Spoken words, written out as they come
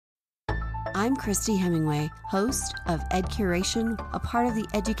I'm Christy Hemingway, host of Ed Curation, a part of the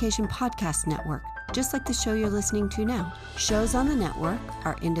Education Podcast Network, just like the show you're listening to now. Shows on the network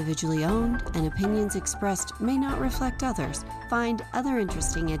are individually owned, and opinions expressed may not reflect others. Find other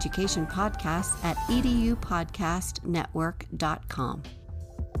interesting education podcasts at edupodcastnetwork.com.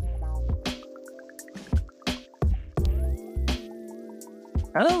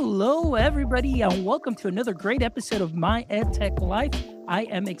 Hello, everybody, and welcome to another great episode of My EdTech Life. I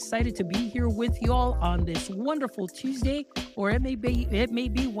am excited to be here with you all on this wonderful Tuesday, or it may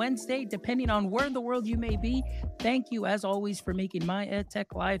be Wednesday, depending on where in the world you may be. Thank you, as always, for making My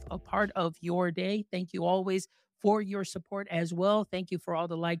EdTech Life a part of your day. Thank you always for your support as well. Thank you for all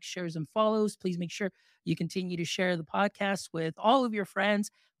the likes, shares, and follows. Please make sure you continue to share the podcast with all of your friends.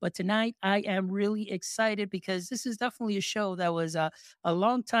 But tonight, I am really excited because this is definitely a show that was a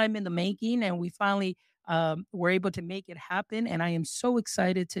long time in the making, and we finally were able to make it happen. And I am so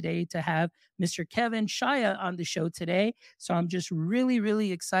excited today to have Mr. Kevin Shaya on the show today. So I'm just really,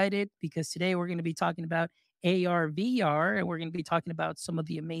 really excited because today we're going to be talking about ARVR, and we're going to be talking about some of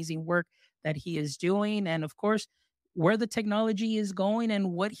the amazing work that he is doing, and of course, where the technology is going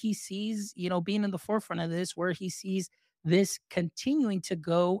and what he sees, being in the forefront of this, where he sees this continuing to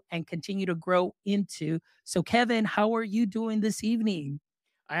go and continue to grow into. So, Kevin, how are you doing this evening?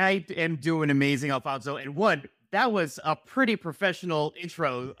 I am doing amazing, Alfonso. And that was a pretty professional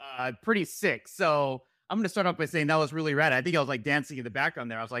intro, pretty sick. So I'm going to start off by saying that was really rad. I think I was like dancing in the background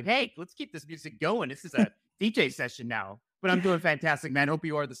there. I was like, hey, let's keep this music going. This is a DJ session now. But I'm doing fantastic, man. Hope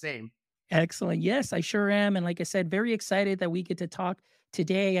you are the same. Excellent. Yes, I sure am. And like I said, very excited that we get to talk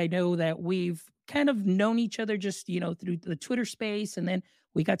today. I know that we've kind of known each other just, through the Twitter space. And then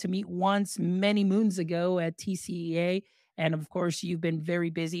we got to meet once many moons ago at TCEA. And of course, you've been very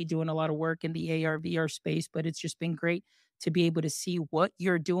busy doing a lot of work in the ARVR space, but it's just been great to be able to see what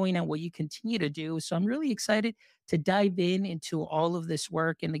you're doing and what you continue to do. So I'm really excited to dive into all of this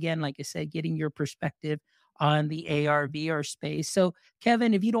work. And again, like I said, getting your perspective on the ARVR space. So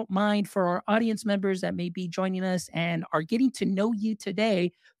Kevin, if you don't mind, for our audience members that may be joining us and are getting to know you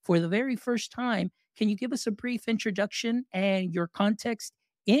today for the very first time, can you give us a brief introduction and your context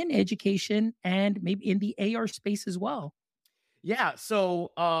in education and maybe in the AR space as well? Yeah,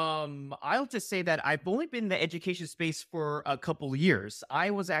 so I'll just say that I've only been in the education space for a couple of years.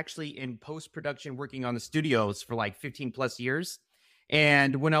 I was actually in post-production working on the studios for like 15 plus years.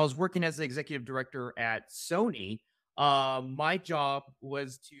 And when I was working as the executive director at Sony, my job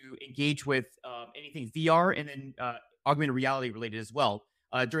was to engage with anything VR and then augmented reality related as well.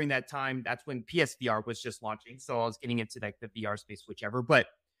 During that time, that's when PSVR was just launching. So I was getting into like the VR space, whichever. But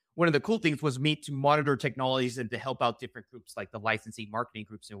one of the cool things was me to monitor technologies and to help out different groups like the licensing marketing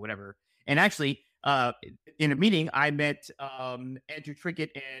groups and whatever. And actually, in a meeting, I met Andrew Trickett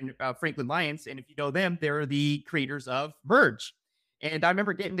and Franklin Lyons. And if you know them, they're the creators of Merge. And I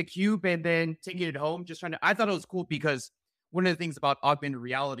remember getting the cube and then taking it home, I thought it was cool because one of the things about augmented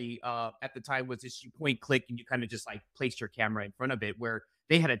reality at the time was just you point, click, and you kind of just like place your camera in front of it, where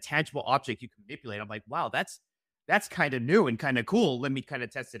they had a tangible object you can manipulate. I'm like, wow, that's kind of new and kind of cool. Let me kind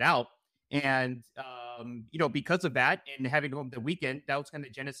of test it out. And, because of that and having home the weekend, that was kind of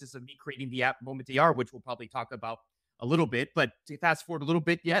the genesis of me creating the app Moment AR, which we'll probably talk about a little bit. But to fast forward a little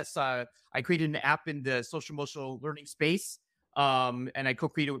bit, yes, I created an app in the social emotional learning space. And I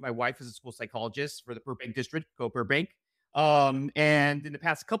co-created with my wife as a school psychologist for the Burbank district, Go Burbank. And in the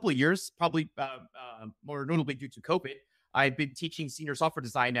past couple of years, probably more notably due to COVID, I've been teaching senior software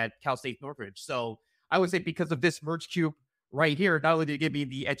design at Cal State Northridge. So I would say because of this Merge Cube right here, not only did it give me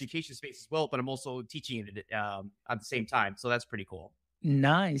the education space as well, but I'm also teaching it at the same time. So that's pretty cool.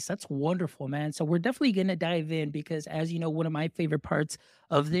 Nice. That's wonderful, man. So we're definitely going to dive in because, as you know, one of my favorite parts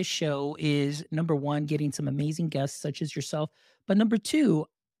of this show is, number one, getting some amazing guests such as yourself. But number two,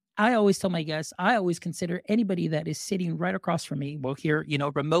 I always tell my guests, I always consider anybody that is sitting right across from me, well, here,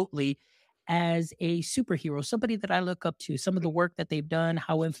 remotely, as a superhero, somebody that I look up to, some of the work that they've done,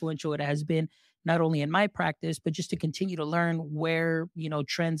 how influential it has been, not only in my practice, but just to continue to learn where,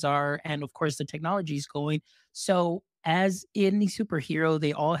 trends are. And of course, the technology is going. So as any superhero,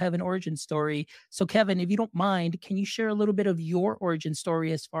 they all have an origin story. So Kevin, if you don't mind, can you share a little bit of your origin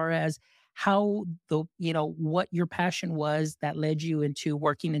story as far as how what your passion was that led you into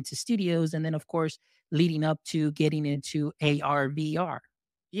working into studios, and then of course, leading up to getting into ARVR?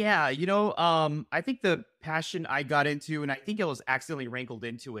 Yeah, I think the passion I got into, and I think I was accidentally wrangled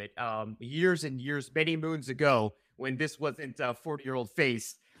into it years and years, many moons ago, when this wasn't a 40-year-old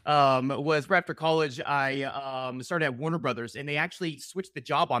face, was right after college. I started at Warner Brothers, and they actually switched the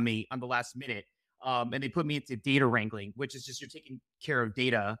job on me on the last minute. And they put me into data wrangling, which is just you're taking care of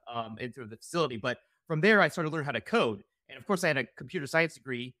data into the facility. But from there, I started to learn how to code. And of course, I had a computer science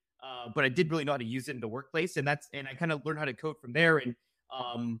degree, but I didn't really know how to use it in the workplace. And I kind of learned how to code from there. And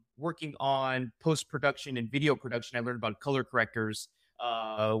working on post production and video production, I learned about color correctors,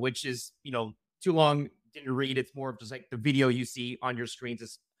 which is, too long, didn't read. It's more of just like the video you see on your screens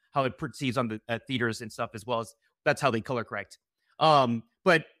is how it perceives on the theaters and stuff, as well as that's how they color correct.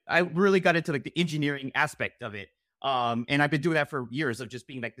 But I really got into like the engineering aspect of it. And I've been doing that for years of just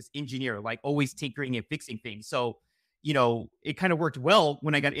being like this engineer, like always tinkering and fixing things. So, it kind of worked well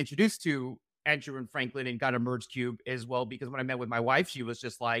when I got introduced to Andrew and Franklin and got a merge cube as well. Because when I met with my wife, she was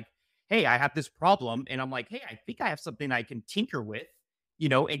just like, hey, I have this problem. And I'm like, hey, I think I have something I can tinker with,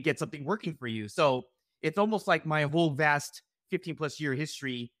 and get something working for you. So it's almost like my whole vast 15 plus year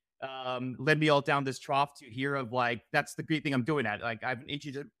history led me all down this trough to here of like, that's the great thing I'm doing at. Like I have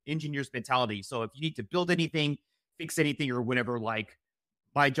an engineer's mentality. So if you need to build anything, fix anything or whatever, like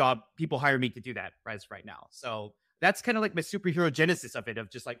my job, people hire me to do that right now. So that's kind of like my superhero genesis of it, of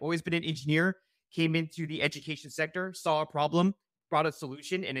just like always been an engineer, came into the education sector, saw a problem, brought a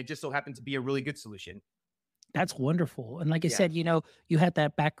solution, and it just so happened to be a really good solution. That's wonderful. And like I Yeah. said, you had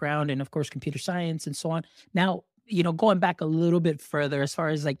that background and of course computer science and so on. Now, going back a little bit further as far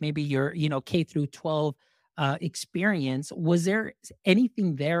as like maybe your, K through 12 experience, was there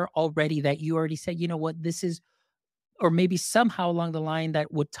anything there already that you already said, this is, or maybe somehow along the line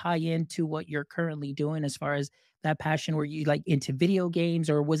that would tie into what you're currently doing as far as that passion? Were you like into video games,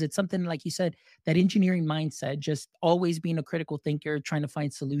 or was it something like you said, that engineering mindset, just always being a critical thinker, trying to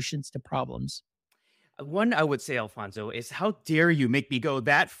find solutions to problems? One I would say, Alfonso, is how dare you make me go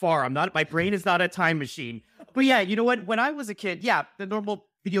that far? My brain is not a time machine. But yeah, you know what? When I was a kid, yeah, the normal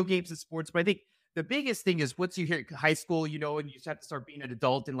video games and sports, but I think the biggest thing is once you hit high school, and you just have to start being an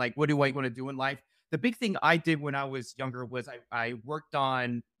adult and like, what do I want to do in life? The big thing I did when I was younger was I worked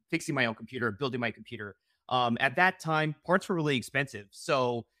on fixing my own computer, building my computer. At that time, parts were really expensive.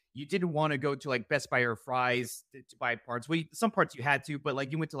 So you didn't want to go to like Best Buy or Fry's to buy parts. Some parts you had to, but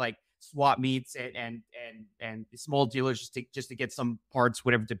like you went to like swap meets and small dealers just to get some parts,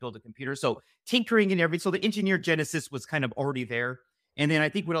 whatever, to build a computer. So tinkering and everything. So the engineer genesis was kind of already there. And then I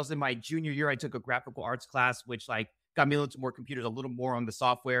think when I was in my junior year, I took a graphical arts class, which like got me into more computers, a little more on the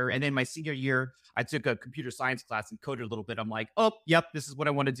software. And then my senior year, I took a computer science class and coded a little bit. I'm like, oh, yep, this is what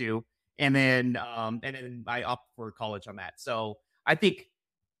I want to do. And then I opted for college on that. So I think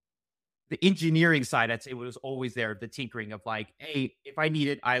the engineering side, I'd say, was always there. The tinkering of like, hey, if I need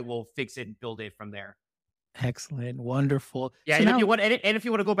it, I will fix it and build it from there. Excellent. Wonderful. Yeah, So and if now, you want, and if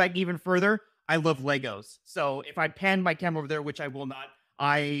you want to go back even further, I love Legos. So if I pan my camera over there, which I will not,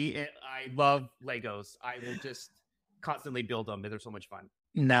 I love Legos. I will just constantly build them. They're so much fun.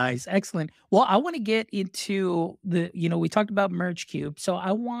 nice. Excellent. Well, I want to get into we talked about Merge Cube. So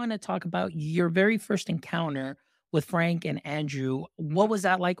I want to talk about your very first encounter with Frank and Andrew. What was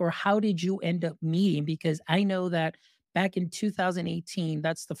that like, or how did you end up meeting? Because I know that back in 2018,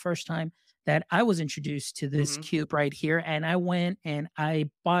 that's the first time that I was introduced to this Hmm. cube right here. And I went and I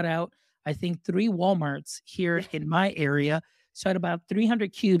bought out, I think, 3 Walmarts here in my area. So I had about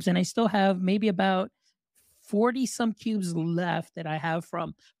 300 cubes, and I still have maybe about 40 some cubes left that I have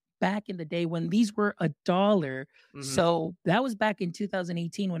from back in the day when these were $1. Hmm. So that was back in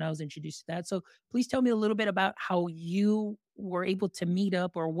 2018 when I was introduced to that. So please tell me a little bit about how you were able to meet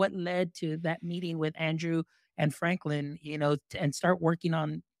up, or what led to that meeting with Andrew and Franklin, and start working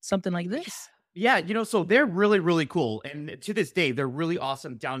on something like this. Yeah, so they're really, really cool. And to this day, they're really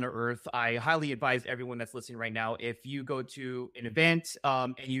awesome, down to earth. I highly advise everyone that's listening right now, if you go to an event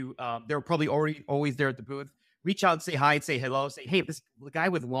and they're probably always there at the booth, reach out and say hi and say hello. Say, hey, this guy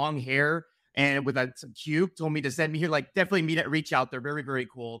with long hair and with some cube told me to send me here. Like, definitely reach out. They're very, very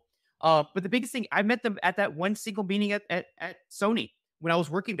cool. But the biggest thing, I met them at that one single meeting at Sony when I was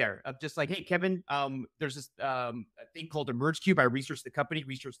working there. Of just like, hey, Kevin, there's this a thing called a Merge Cube. I researched the company,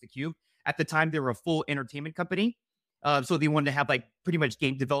 researched the cube. At the time, they were a full entertainment company. So they wanted to have like pretty much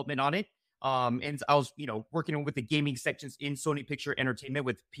game development on it. And I was, working with the gaming sections in Sony Picture Entertainment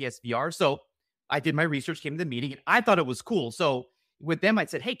with PSVR. So I did my research, came to the meeting, and I thought it was cool. So with them, I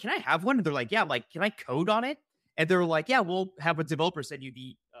said, hey, can I have one? And they're like, yeah. I'm like, can I code on it? And they're like, yeah, we'll have a developer send you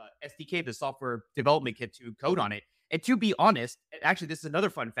the SDK, the software development kit, to code on it. And to be honest, actually, this is another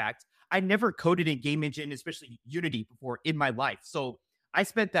fun fact. I never coded in game engine, especially Unity, before in my life. So I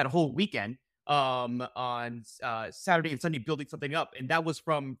spent that whole weekend on Saturday and Sunday building something up. And that was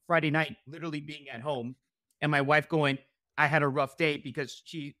from Friday night, literally being at home, and my wife going, I had a rough day, because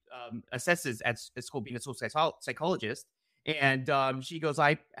she assesses at school, being a social psychologist. And she goes,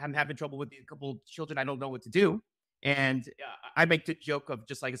 I'm having trouble with a couple children. I don't know what to do. And I make the joke of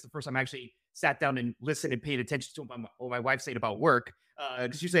just like, it's the first time I actually sat down and listened and paid attention to what my wife said about work.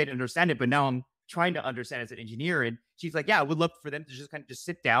 Because usually I didn't understand it, but now I'm trying to understand as an engineer. And she's like, yeah, I would love for them to just kind of just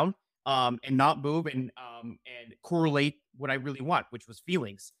sit down and not move and correlate what I really want, which was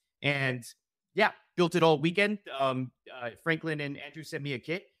feelings. And yeah, built it all weekend. Franklin and Andrew sent me a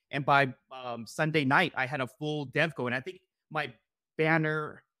kit. And by Sunday night, I had a full dev going. I think my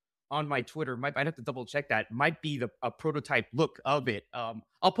banner on my Twitter, I'd have to double check that, might be a prototype look of it.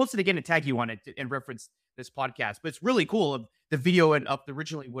 I'll post it again and tag you on it and reference this podcast. But it's really cool of the video and of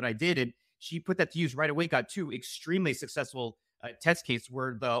originally what I did. And she put that to use right away, got 2 extremely successful test cases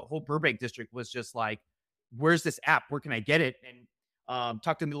where the whole Burbank district was just like, where's this app? Where can I get it? And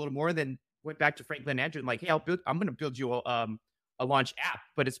talked to me a little more, then went back to Franklin and Andrew and like, hey, I'm going to build you a launch app,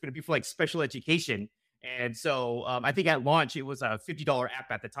 but it's going to be for like special education. And so I think at launch, it was a $50 app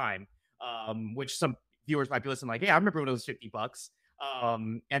at the time, which some viewers might be listening like, hey, I remember when it was $50.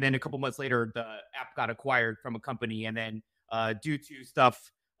 And then a couple months later, the app got acquired from a company. And then due to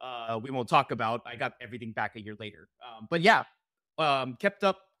stuff we won't talk about, I got everything back a year later. But yeah, kept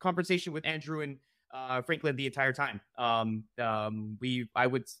up conversation with Andrew and Franklin the entire time. I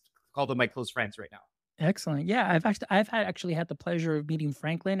would call them my close friends right now. Excellent. Yeah, I've actually had the pleasure of meeting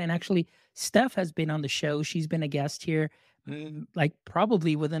Franklin, and actually Steph has been on the show. She's been a guest here, like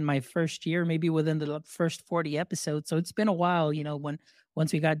probably within my first year, maybe within the first 40 episodes. So it's been a while,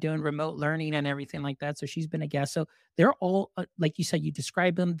 once we got doing remote learning and everything like that. So she's been a guest. So they're all, like you said, you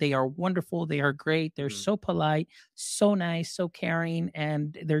describe them. They are wonderful. They are great. They're so polite, so nice, so caring,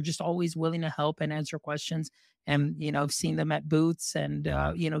 and they're just always willing to help and answer questions. And, I've seen them at booths and,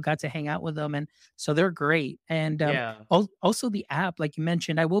 got to hang out with them. And so they're great. And Yeah. also the app, like you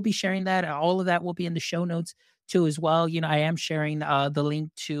mentioned, I will be sharing that. All of that will be in the show notes too, as well. I am sharing the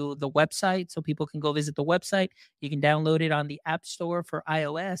link to the website so people can go visit the website. You can download it on the App Store for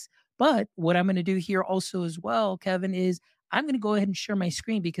iOS. But what I'm going to do here also as well, Kevin, is I'm going to go ahead and share my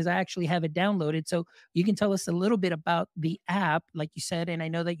screen because I actually have it downloaded. So you can tell us a little bit about the app, like you said. And I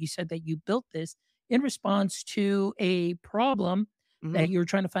know that you said that you built this in response to a problem that you're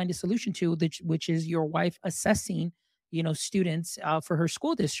trying to find a solution to, which is your wife assessing, students for her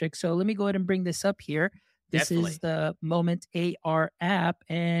school district. So let me go ahead and bring this up here. This Definitely. is the Moment AR app,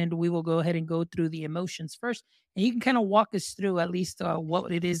 and we will go ahead and go through the emotions first. And you can kind of walk us through at least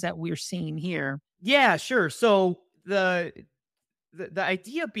what it is that we're seeing here. Yeah, sure. So the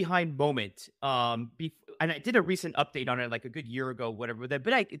idea behind Moment, and I did a recent update on it like a good year ago, whatever.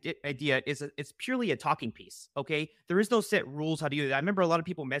 The idea is it's purely a talking piece. Okay, there is no set rules how to use it. I remember a lot of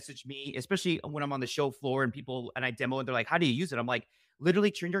people message me, especially when I'm on the show floor and I demo and they're like, "How do you use it?" I'm like,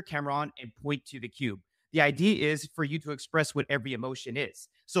 literally turn your camera on and point to the cube. The idea is for you to express what every emotion is.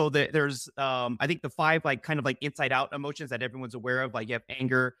 So there's I think the 5 like kind of like inside out emotions that everyone's aware of. Like you have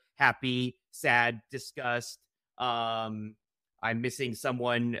anger, happy, sad, disgust. I'm missing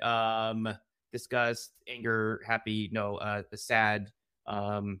someone. Disgust, anger, happy. No, the sad.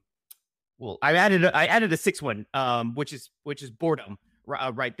 Well, I added a 6th one, which is boredom,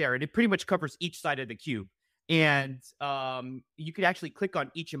 right there, and it pretty much covers each side of the cube. And you could actually click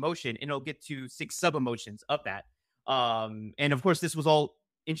on each emotion, and it'll get to 6 sub emotions of that. And of course, this was all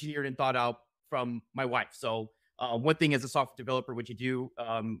engineered and thought out from my wife. So one thing as a software developer, which you do,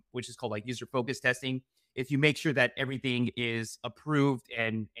 which is called like user focused testing, if you make sure that everything is approved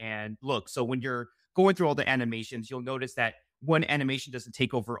and look. So when you're going through all the animations, you'll notice that one animation doesn't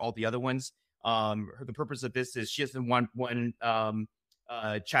take over all the other ones. The purpose of this is she doesn't want one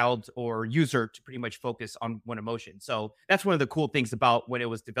child or user to pretty much focus on one emotion. So that's one of the cool things about when it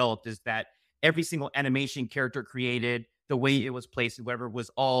was developed is that every single animation character created, the way it was placed, and whatever was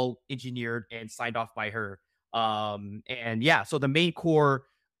all engineered and signed off by her. And yeah, so the main core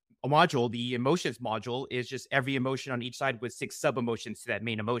module, the emotions module, is just every emotion on each side with 6 sub emotions to that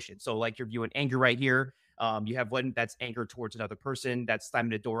main emotion. So like you're viewing anger right here. You have one that's anger towards another person, that's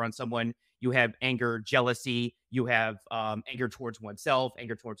slamming the door on someone. You have anger, jealousy. You have anger towards oneself,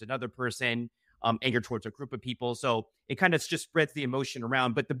 anger towards another person, anger towards a group of people. So it kind of just spreads the emotion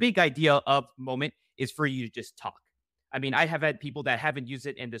around. But the big idea of Moment is for you to just talk. I mean, I have had people that haven't used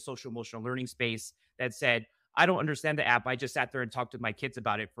it in the social emotional learning space that said, I don't understand the app. I just sat there and talked to my kids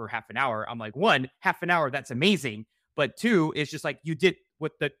about it for half an hour. I'm like, 1, half an hour, that's amazing. But 2, it's just like you did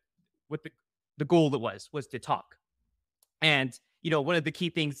what the goal that was to talk. And, one of the key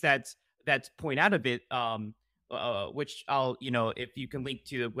things that's point out of it, which I'll, if you can link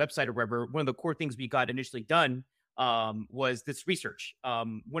to the website or wherever, one of the core things we got initially done was this research.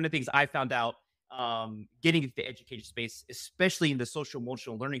 One of the things I found out getting into the education space, especially in the social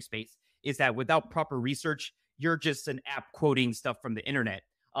emotional learning space, is that without proper research, you're just an app quoting stuff from the internet.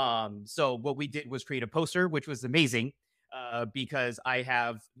 So what we did was create a poster, which was amazing because I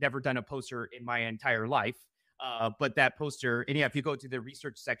have never done a poster in my entire life. But that poster, and yeah, if you go to the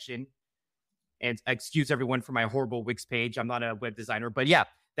research section, and excuse everyone for my horrible Wix page, I'm not a web designer, but yeah,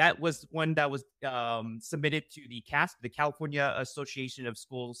 that was one that was submitted to the CASP, the California Association of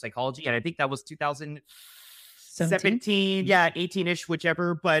School Psychology, and I think that was 17? 2017, yeah, 18ish,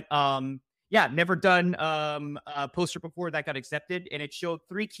 whichever. But yeah, never done a poster before that got accepted, and it showed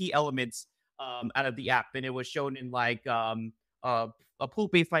three key elements out of the app, and it was shown in like a pool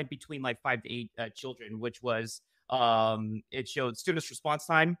baseline between like 5 to 8 children, which was it showed students' response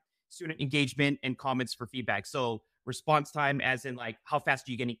time, student engagement, and comments for feedback. So response time, as in like how fast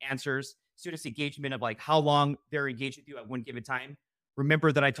are you getting answers, students' engagement of like how long they're engaged with you at one given time.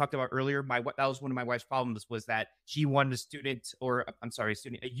 Remember that I talked about earlier, that was one of my wife's problems, was that she wanted a student, or I'm sorry,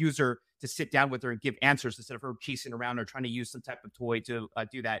 a user to sit down with her and give answers instead of her chasing around or trying to use some type of toy to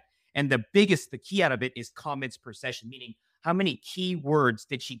do that. And the key out of it is comments per session, meaning how many key words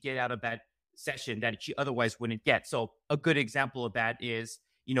did she get out of that session that she otherwise wouldn't get. So a good example of that is,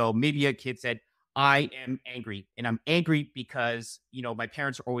 maybe a kid said, I am angry, and I'm angry because, my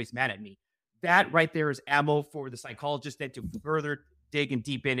parents are always mad at me. That right there is ammo for the psychologist then to further dig and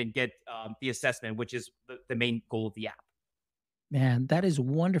deep in and get the assessment, which is the main goal of the app. Man, that is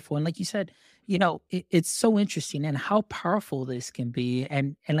wonderful. And like you said, it's so interesting and how powerful this can be.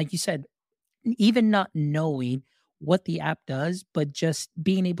 And like you said, even not knowing what the app does, but just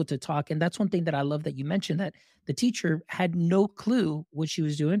being able to talk. And that's one thing that I love that you mentioned, that the teacher had no clue what she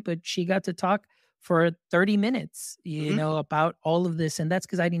was doing, but she got to talk for 30 minutes, about all of this. And that's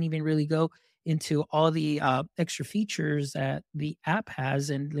because I didn't even really go into all the extra features that the app has.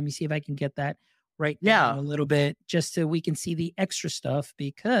 And let me see if I can get that right down a little bit, just so we can see the extra stuff,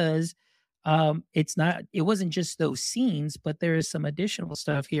 because it wasn't just those scenes, but there is some additional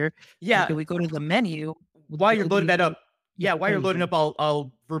stuff here. Yeah. Okay, we go to the menu. While you're loading that up, while you're please. loading up,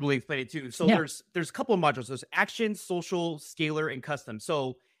 I'll verbally explain it too. So there's a couple of modules. There's action, social, scalar, and custom.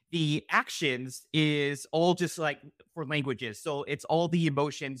 So the actions is all just like for languages. So it's all the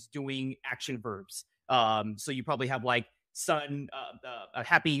emotions doing action verbs. So you probably have like son,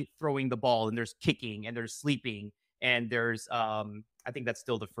 happy throwing the ball, and there's kicking, and there's sleeping, and there's I think that's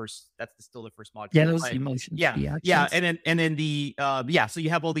still the first module. Yeah, those emotions. Yeah, and then the so you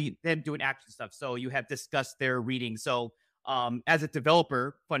have all the them doing action stuff. So you have discussed their reading. So as a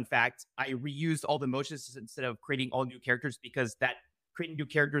developer, fun fact, I reused all the emotions instead of creating all new characters, because that creating new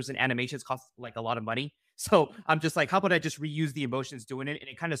characters and animations costs like a lot of money. So I'm just like, how about I just reuse the emotions doing it, and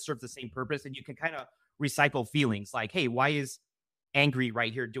it kind of serves the same purpose, and you can kind of recycle feelings like, hey, why is angry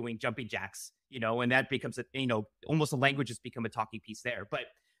right here doing jumping jacks, and that becomes almost a language has become a talking piece there. But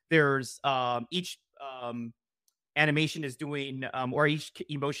there's each animation is doing or each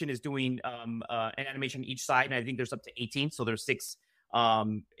emotion is doing an animation on each side, and I think there's up to 18, so there's six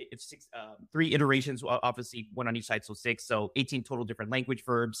 3 iterations, obviously one on each side, so 6, so 18 total different language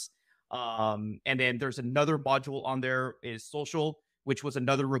verbs. And then there's another module on there is social, which was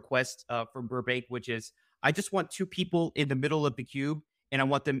another request from Burbank, which is, I just want 2 people in the middle of the cube, and I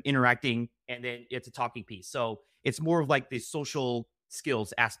want them interacting, and then it's a talking piece. So it's more of like the social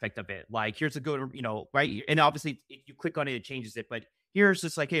skills aspect of it. Like, here's a good, right? And obviously, if you click on it, it changes it. But here's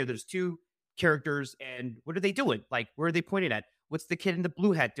just like, hey, there's 2 characters, and what are they doing? Like, where are they pointing at? What's the kid in the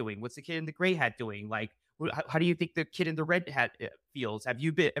blue hat doing? What's the kid in the gray hat doing? Like, how do you think the kid in the red hat feels? Have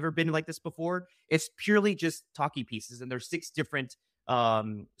you ever been like this before? It's purely just talkie pieces, and there's 6 different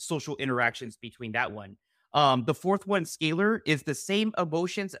social interactions between that one. The 4th one, scalar, is the same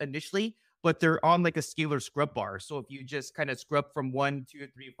emotions initially, but they're on like a scalar scrub bar. So if you just kind of scrub from 1, 2,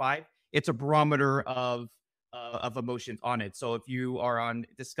 3, 5, it's a barometer of emotions on it. So if you are on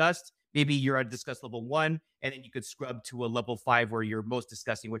disgust, maybe you're at disgust level 1, and then you could scrub to a level 5 where you're most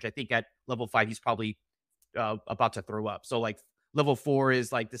disgusting, which I think at level 5 he's probably about to throw up. So like level 4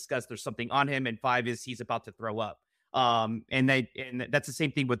 is like disgust, there's something on him, and 5 is he's about to throw up. And that's the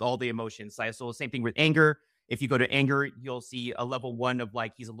same thing with all the emotions. So the same thing with anger. If you go to anger, you'll see a level 1 of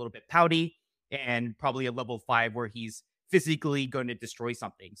like he's a little bit pouty, and probably a level 5 where he's physically going to destroy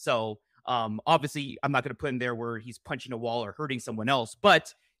something. So obviously I'm not going to put in there where he's punching a wall or hurting someone else,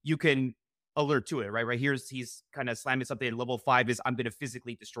 but you can alert to it, right? Here's he's kind of slamming something. And level 5 is I'm going to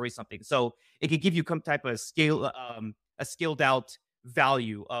physically destroy something. So it can give you some type of a scaled out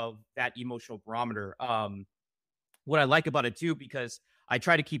value of that emotional barometer. What I like about it too, because I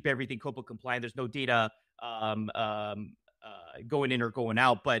try to keep everything COPA compliant. There's no data going in or going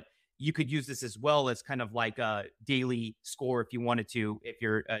out, but you could use this as well as kind of like a daily score if you wanted to, if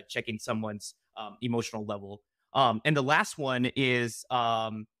you're checking someone's emotional level. And the last one is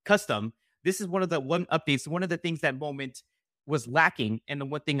custom. This is one of the one updates. One of the things that Moment was lacking, and the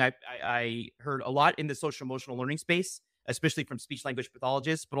one thing I heard a lot in the social emotional learning space, especially from speech language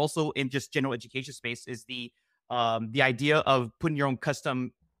pathologists, but also in just general education space, is the idea of putting your own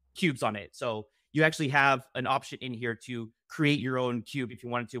custom cubes on it. So you actually have an option in here to create your own cube if you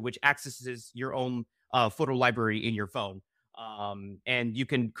wanted to, which accesses your own photo library in your phone. And you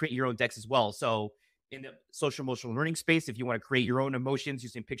can create your own decks as well. So in the social emotional learning space, if you want to create your own emotions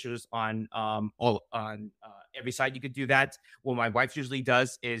using pictures on every side, you could do that. What my wife usually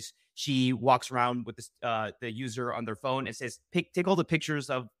does is she walks around with this, the user on their phone and says, take all the pictures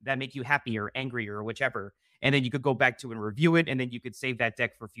of that make you happy or angry or whichever. And then you could go back to and review it. And then you could save that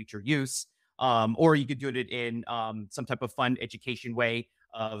deck for future use. Or you could do it in some type of fun education way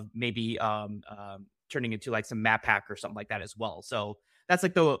of maybe turning into like some map hack or something like that as well. So that's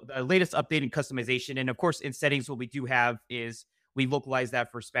like the latest update in customization. And of course, in settings, what we do have is we localize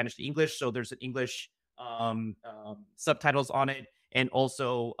that for Spanish to English. So there's an English subtitles on it. And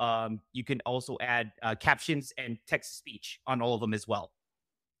also you can also add captions and text to speech on all of them as well.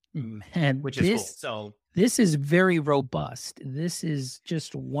 Man, which is cool. So this is very robust. This is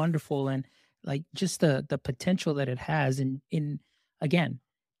just wonderful, and like just the potential that it has in again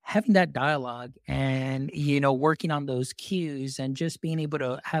having that dialogue and working on those cues and just being able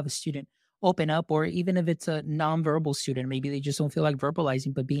to have a student open up, or even if it's a nonverbal student, maybe they just don't feel like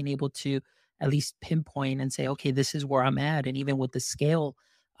verbalizing, but being able to at least pinpoint and say, okay, this is where I'm at. And even with the scale,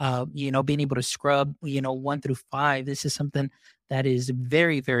 being able to scrub, 1 through 5, this is something that is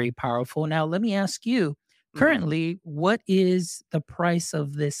very, very powerful. Now, let me ask you, currently, what is the price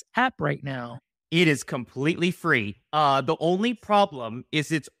of this app right now? It is completely free. The only problem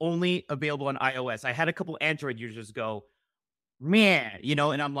is it's only available on iOS. I had a couple Android users go, man,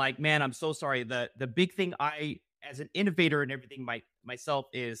 and I'm like, man, I'm so sorry. The big thing as an innovator and everything myself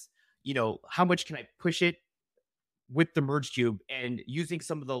is, how much can I push it with the Merge Cube, and using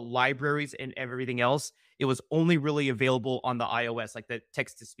some of the libraries and everything else, it was only really available on the iOS, like the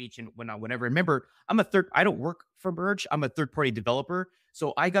text to speech and whenever. Remember, I don't work for Merge. I'm a third party developer.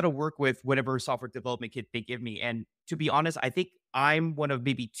 So I got to work with whatever software development kit they give me. And to be honest, I think I'm one of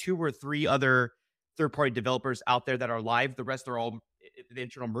maybe 2 or 3 other third party developers out there that are live. The rest are all the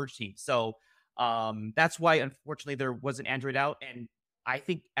internal Merge team. So that's why, unfortunately, there was an Android out. And I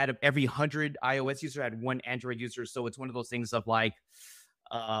think out of every 100 iOS user, I had 1 Android user. So it's one of those things of like,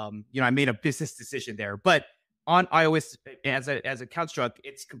 I made a business decision there. But on iOS, as a construct,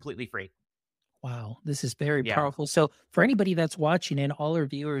 it's completely free. Wow, this is very powerful. So for anybody that's watching and all our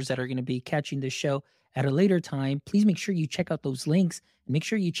viewers that are going to be catching this show at a later time, please make sure you check out those links and make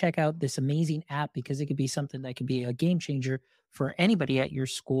sure you check out this amazing app, because it could be something that could be a game changer for anybody at your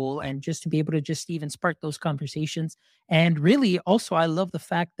school, and just to be able to just even spark those conversations. And really also, I love the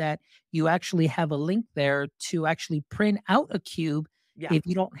fact that you actually have a link there to actually print out a cube if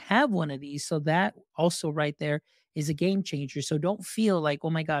you don't have one of these. So that also right there is a game changer. So don't feel like, oh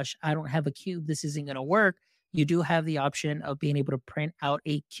my gosh, I don't have a cube, this isn't going to work. You do have the option of being able to print out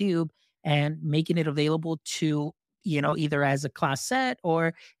a cube and making it available to, either as a class set,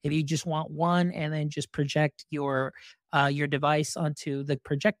 or if you just want one, and then just project your device onto the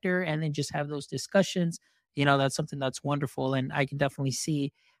projector and then just have those discussions. That's something that's wonderful. And I can definitely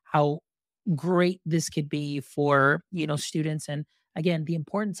see how great this could be for, students. And again, the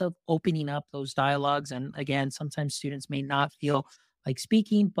importance of opening up those dialogues. And again, sometimes students may not feel like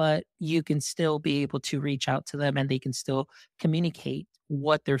speaking, but you can still be able to reach out to them and they can still communicate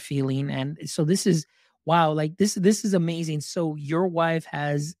what they're feeling. And so this is, wow, like this is amazing. So your wife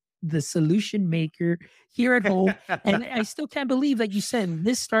has the solution maker here at home. And I still can't believe that you said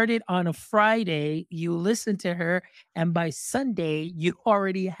this started on a Friday, you listened to her, and by Sunday, you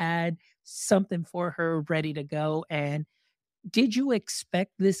already had something for her ready to go. And did you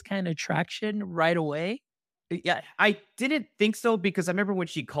expect this kind of traction right away? Yeah, I didn't think so, because I remember when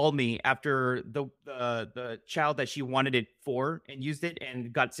she called me after the child that she wanted it for and used it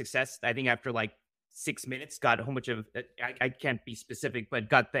and got success. I think after like 6 minutes, got a whole bunch of, I can't be specific, but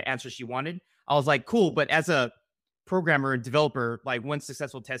got the answer she wanted. I was like, cool. But as a programmer and developer, like, one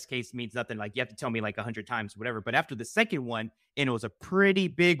successful test case means nothing. Like, you have to tell me like 100 times, whatever. But after the second one, and it was a pretty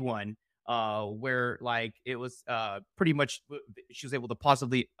big one, where like it was pretty much she was able to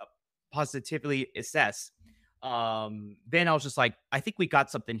positively assess. Then I was just like, I think we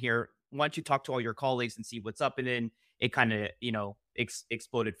got something here. Why don't you talk to all your colleagues and see what's up? And then it kind of,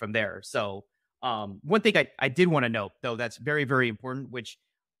 exploded from there. So one thing I did want to note, though, that's very, very important, which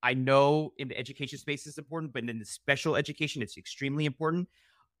I know in the education space it's important, but in the special education, it's extremely important.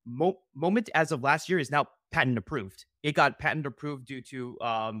 Moment as of last year is now patent approved. It got patent approved due to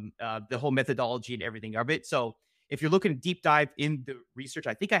the whole methodology and everything of it. So if you're looking to deep dive in the research,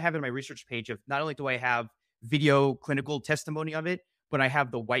 I think I have in my research page of not only do I have video clinical testimony of it, but I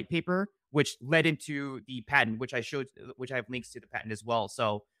have the white paper, which led into the patent, which I showed, which I have links to the patent as well.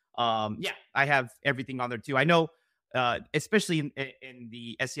 So yeah, I have everything on there too. I know, especially in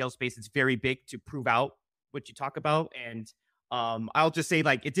the SEL space, it's very big to prove out what you talk about. And I'll just say,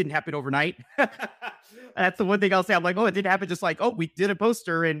 like, it didn't happen overnight. That's the one thing I'll say. I'm like, oh, it didn't happen just like, oh, we did a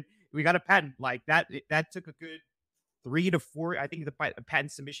poster and we got a patent. Like that took a good 3 to 4. I think the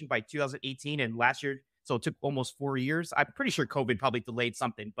patent submission by 2018 and last year. So it took almost 4 years. I'm pretty sure COVID probably delayed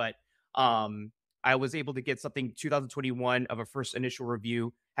something, but I was able to get something 2021 of a first initial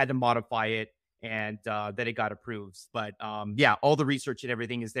review, had to modify it, and then it got approved. But yeah, all the research and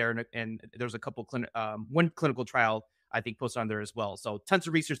everything is there. And there's a couple, one clinical trial, I think, posted on there as well. So tons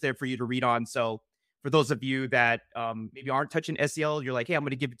of research there for you to read on. So for those of you that maybe aren't touching SEL, you're like, hey, I'm going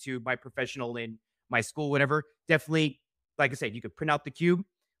to give it to my professional in my school, whatever. Definitely, like I said, you could print out the cube.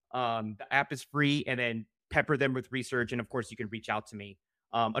 The app is free, and then pepper them with research. And of course, you can reach out to me.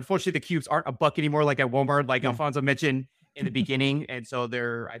 Unfortunately, the cubes aren't a buck anymore, like at Walmart, like Alfonso mentioned in the beginning. And so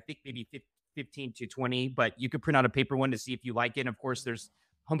they're, I think, maybe 15 to 20, but you could print out a paper one to see if you like it. And of course, there's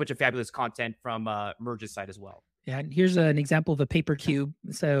a whole bunch of fabulous content from Merge's site as well. Yeah, and here's an example of a paper cube.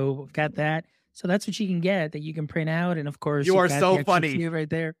 So we've got that. So that's what you can get, that you can print out. And of course, you are so funny cube right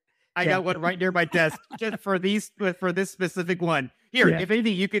there. I got one right near my desk just for this specific one. Here, if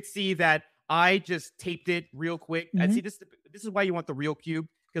anything, you could see that I just taped it real quick. And see, this is why you want the real cube,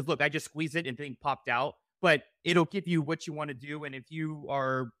 because look, I just squeezed it and thing popped out, but it'll give you what you want to do. And if you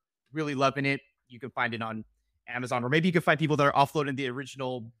are really loving it, you can find it on Amazon, or maybe you can find people that are offloading the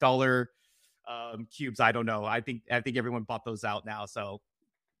original dollar cubes. I don't know. I think everyone bought those out now. So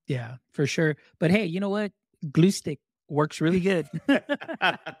yeah, for sure. But hey, you know what? Glue stick works really good.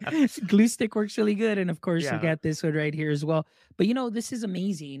 Glue stick works really good. And of course, you got this one right here as well. But, you know, this is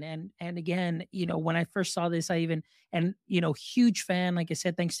amazing. And again, you know, when I first saw this, huge fan, like I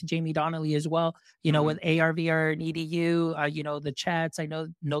said, thanks to Jamie Donnelly as well, you know, with ARVR and EDU, you know, the chats, I know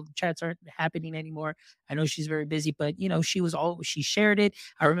the chats aren't happening anymore. I know she's very busy, but, you know, she shared it.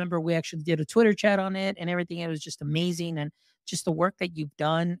 I remember we actually did a Twitter chat on it and everything. It was just amazing. And just the work that you've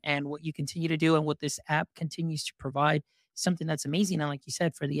done and what you continue to do and what this app continues to provide, something that's amazing. And like you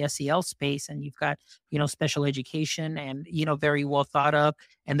said, for the SEL space, and you've got, you know, special education and, you know, very well thought of,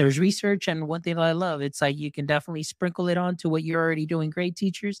 and there's research. And one thing that I love, it's like you can definitely sprinkle it on to what you're already doing great,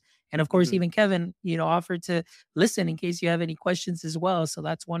 teachers. And of course, even Kevin, you know, offered to listen in case you have any questions as well. So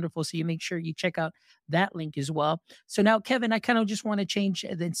that's wonderful. So you make sure you check out that link as well. So now, Kevin, I kind of just want to change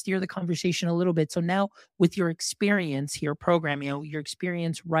and then steer the conversation a little bit. So now, with your experience here programming, you know, your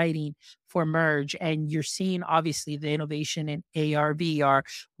experience writing for Merge, and you're seeing obviously the innovation in ARVR.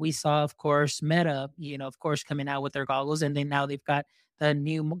 We saw, of course, Meta, you know, of course, coming out with their goggles, and then now they've got the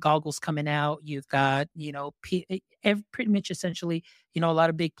new goggles coming out. You've got, you know, pretty much essentially, you know, a lot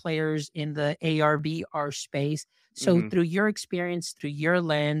of big players in the ARVR space. So through your experience, through your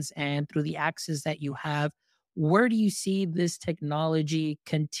lens, and through the access that you have, where do you see this technology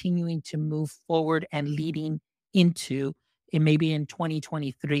continuing to move forward and leading into, and maybe in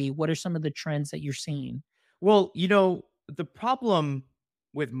 2023? What are some of the trends that you're seeing? Well, you know, the problem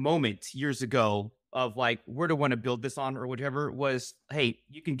with Moment years ago of like, where do I want to build this on or whatever was, hey,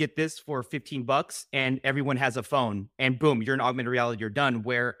 you can get this for $15 and everyone has a phone, and boom, you're in augmented reality, you're done.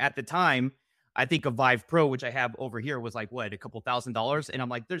 Where at the time, I think a Vive Pro, which I have over here, was like, what, a couple $1,000s? And I'm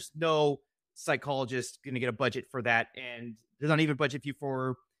like, there's no psychologist going to get a budget for that. And there's not even budget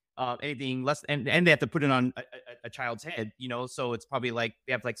for anything less. And they have to put it on a child's head, you know? So it's probably like,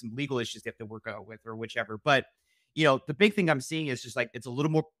 they have like some legal issues they have to work out with or whichever. But, you know, the big thing I'm seeing is just like, it's a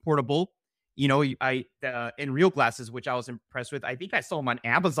little more portable. You know, in real glasses, which I was impressed with, I think I saw them on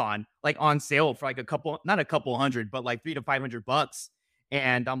Amazon, like on sale for like not a couple hundred, but like $300 to $500.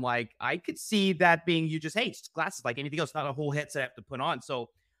 And I'm like, I could see that being hey, it's glasses like anything else, not a whole headset I have to put on. So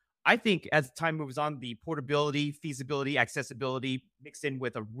I think as time moves on, the portability, feasibility, accessibility mixed in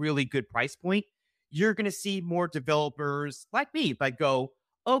with a really good price point, you're going to see more developers like me, like go,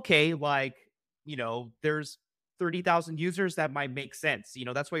 okay, like, you know, there's 30,000 users, that might make sense. You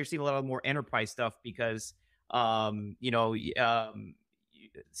know, that's why you're seeing a lot of more enterprise stuff, because,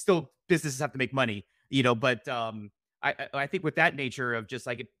 still businesses have to make money, you know, but I think with that nature of just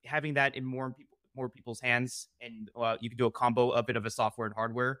like having that in more people's hands, and you can do a combo of it of a software and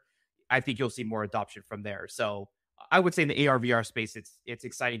hardware, I think you'll see more adoption from there. So I would say in the ARVR space, it's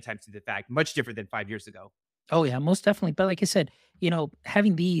exciting times to the fact, much different than 5 years ago. Oh yeah, most definitely. But like I said,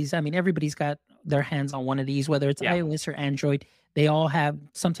 having these, I mean, everybody's got their hands on one of these, whether it's Yeah. iOS or Android. They all have,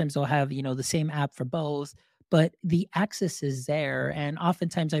 sometimes they'll have, the same app for both, but the access is there. And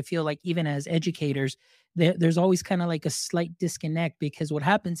oftentimes I feel like even as educators, there's always kind of like a slight disconnect, because what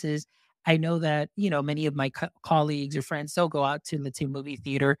happens is I know that, many of my colleagues or friends, they'll go out to, let's say, movie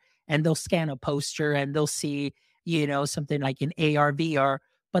theater, and they'll scan a poster and they'll see, something like an ARVR.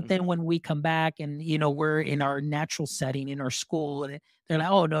 But Mhm. then when we come back and, we're in our natural setting in our school, and they're like,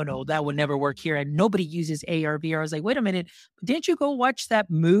 "Oh, no, no, that would never work here." And nobody uses ARVR. I was like, "Wait a minute, didn't you go watch that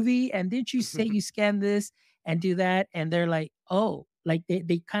movie? And didn't you say you scan this and do that?" And they're like, "Oh," like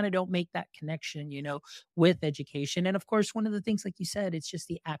they kind of don't make that connection, with education. And of course, one of the things, like you said, it's just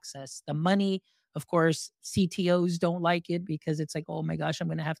the access, the money. Of course, CTOs don't like it because it's like, "Oh my gosh, I'm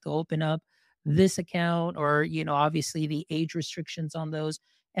going to have to open up this account," or, obviously the age restrictions on those.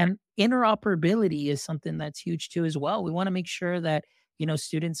 And interoperability is something that's huge too as well. We want to make sure that,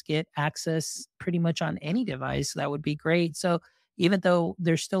 students get access pretty much on any device. That would be great. So even though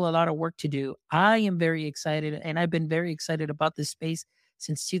there's still a lot of work to do, I am very excited, and I've been very excited about this space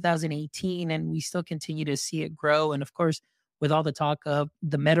since 2018, and we still continue to see it grow. And of course, with all the talk of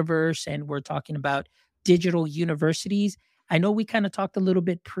the metaverse, and we're talking about digital universities, I know we kind of talked a little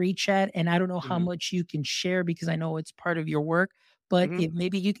bit pre-chat, and I don't know how Mhm. much you can share because I know it's part of your work, but Mhm. if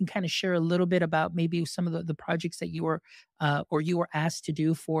maybe you can kind of share a little bit about maybe some of the projects that you were or you were asked to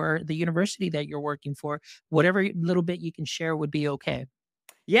do for the university that you're working for. Whatever little bit you can share would be okay.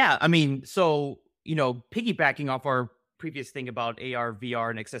 Yeah, I mean, so, piggybacking off our previous thing about AR, VR,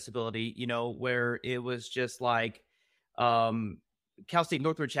 and accessibility, where it was just like, um, Cal State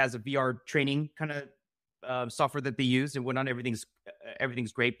Northridge has a VR training kind of software that they use and whatnot.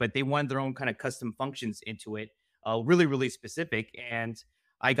 Everything's great, but they wanted their own kind of custom functions into it, really, really specific. And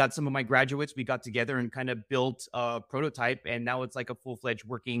I got some of my graduates. We got together and kind of built a prototype, and now it's like a full fledged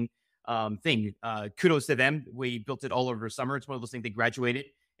working thing. Kudos to them. We built it all over summer. It's one of those things they graduated,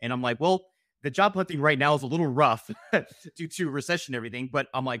 and I'm like, well, the job hunting right now is a little rough due to recession and everything. But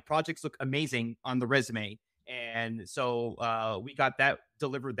I'm like, projects look amazing on the resume, and so we got that,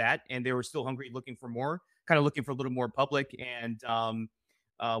 delivered that, and they were still hungry, looking for more, kind of looking for a little more public. And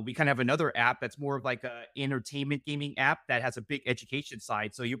we kind of have another app that's more of like a entertainment gaming app that has a big education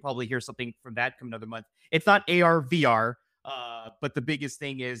side. So you'll probably hear something from that come another month. It's not AR VR, but the biggest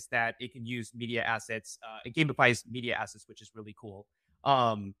thing is that it can use media assets. It gamifies media assets, which is really cool.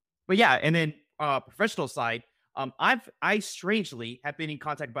 But yeah, and then professional side, I strangely have been in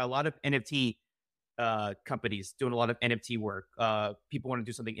contact by a lot of NFT companies doing a lot of NFT work. People want to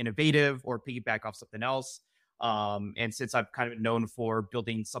do something innovative or piggyback off something else. And since I've kind of known for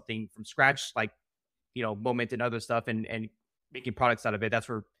building something from scratch, like Moment and other stuff, and making products out of it, that's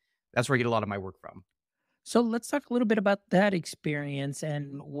where I get a lot of my work from. So let's talk a little bit about that experience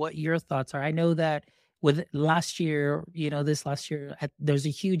and what your thoughts are. I know that with last year, this last year, there's a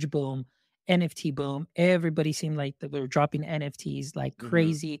huge boom, NFT boom. Everybody seemed like they were dropping NFTs like Hmm.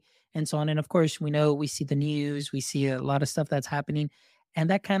 crazy and so on. And of course, we know, we see the news, we see a lot of stuff that's happening, and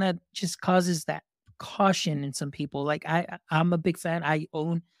that kind of just causes that caution in some people. Like I'm a big fan. I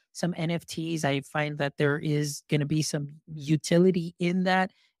own some NFTs. I find that there is going to be some utility in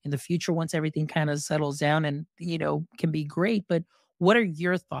that in the future once everything kind of settles down, and can be great. But what are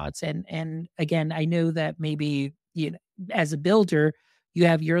your thoughts? And again, I know that maybe, as a builder, you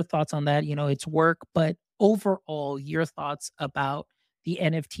have your thoughts on that. It's work, but overall, your thoughts about the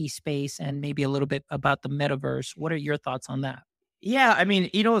NFT space and maybe a little bit about the metaverse. What are your thoughts on that? Yeah, I mean,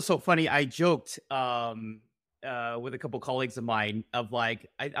 it's so funny. I joked with a couple colleagues of mine of like,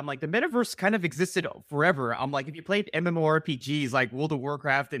 I'm like, the metaverse kind of existed forever. I'm like, if you played MMORPGs like World of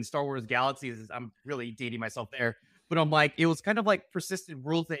Warcraft and Star Wars Galaxies, I'm really dating myself there. But I'm like, it was kind of like persistent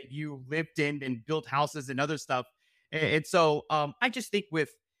worlds that you lived in and built houses and other stuff. And so I just think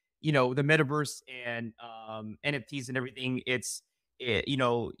with the metaverse and NFTs and everything,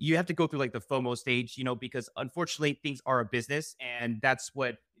 you have to go through like the FOMO stage, because unfortunately things are a business, and that's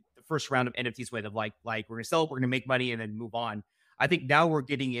what the first round of NFTs went of like we're gonna sell, we're gonna make money, and then move on. I think now we're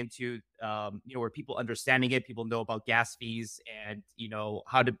getting into where people understanding it, people know about gas fees and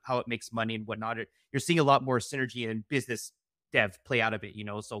how it makes money and whatnot. You're seeing a lot more synergy and business dev play out of it,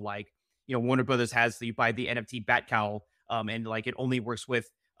 so like Warner Brothers has, you buy the NFT bat cowl, and like it only works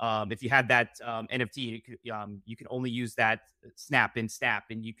with if you had that NFT, you can only use that Snap and Snap,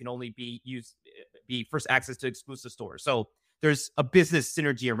 and you can only be first access to exclusive stores. So there's a business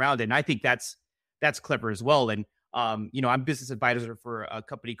synergy around it, and I think that's clever as well. And I'm business advisor for a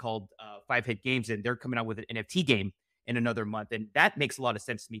company called Five Head Games, and they're coming out with an NFT game. in another month. And that makes a lot of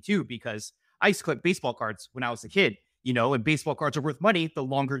sense to me too, because I used to collect baseball cards when I was a kid, and baseball cards are worth money the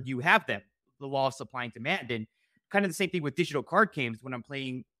longer you have them, the law of supply and demand. And kind of the same thing with digital card games when I'm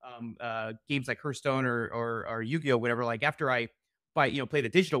playing games like Hearthstone or Yu-Gi-Oh, whatever. Like after I play the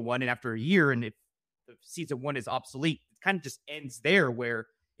digital one, and after a year, and if the season one is obsolete, it kind of just ends there. Where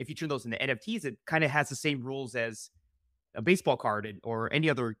if you turn those into NFTs, it kind of has the same rules as a baseball card or any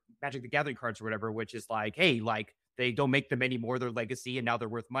other Magic the Gathering cards or whatever, which is like, hey, like they don't make them anymore, their legacy, and now they're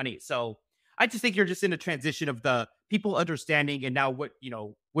worth money. So I just think you're just in a transition of the people understanding and now what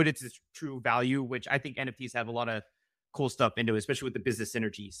its true value, which I think NFTs have a lot of cool stuff into, especially with the business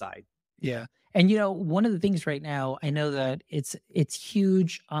synergy side. Yeah. And one of the things right now, I know that it's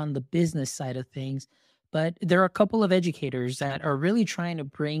huge on the business side of things, but there are a couple of educators that are really trying to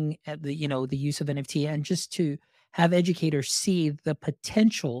bring at the use of NFT, and just to have educators see the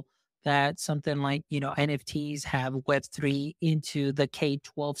potential that something like, NFTs have Web3 into the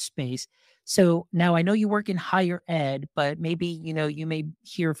K-12 space. So now I know you work in higher ed, but maybe, you may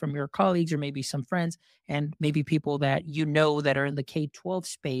hear from your colleagues or maybe some friends and maybe people that that are in the K-12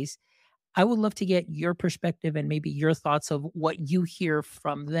 space. I would love to get your perspective and maybe your thoughts of what you hear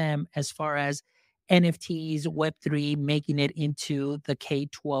from them as far as NFTs, Web3 making it into the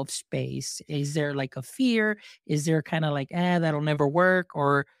K-12 space. Is there like a fear? Is there kind of like, that'll never work?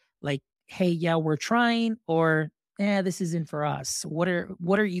 Or like, hey, yeah, we're trying, or this isn't for us. What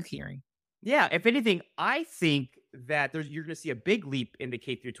are you hearing? Yeah, if anything, I think that you're going to see a big leap in the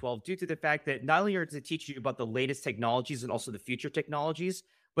K through 12 due to the fact that not only are it to teach you about the latest technologies and also the future technologies,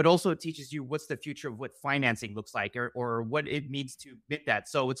 but also it teaches you what's the future of what financing looks like, or what it means to admit that.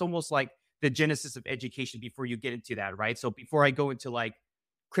 So it's almost like the genesis of education before you get into that, right? So before I go into like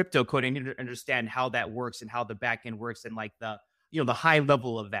crypto coding, I need to understand how that works and how the back end works and like the high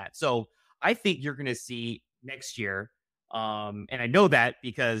level of that. So I think you're going to see next year, and I know that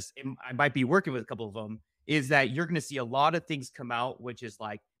because I might be working with a couple of them, is that you're going to see a lot of things come out, which is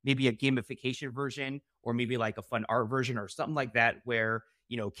like maybe a gamification version or maybe like a fun art version or something like that, where,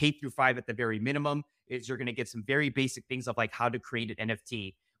 K through 5 at the very minimum is you're going to get some very basic things of like how to create an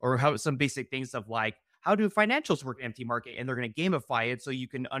NFT, or how some basic things of like how do financials work in NFT market, and they're going to gamify it so you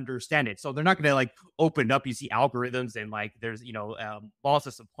can understand it. So they're not going to like open up. You see algorithms and like there's laws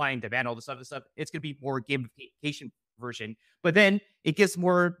of supply and demand, all this other stuff. It's going to be more gamification version, but then it gives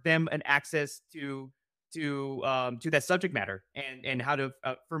more them an access to that subject matter and how to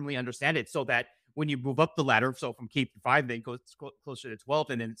firmly understand it, so that when you move up the ladder, so from K through 5, then goes closer to 12,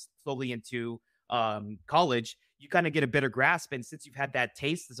 and then slowly into college, you kind of get a better grasp. And since you've had that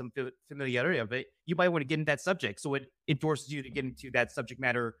taste and some familiarity of it, you might want to get into that subject. So it forces you to get into that subject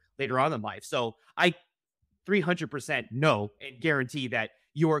matter later on in life. So I 300% know and guarantee that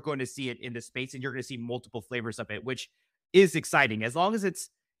you are going to see it in the space, and you're going to see multiple flavors of it, which is exciting as long as it's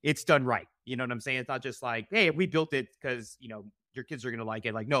done right. You know what I'm saying? It's not just like, hey, we built it because, your kids are going to like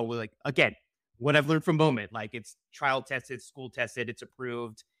it. Like, no, we're like, again, what I've learned from Moment, like it's trial tested, school tested, it's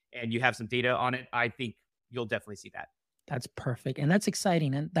approved, and you have some data on it. I think you'll definitely see that. That's perfect. And that's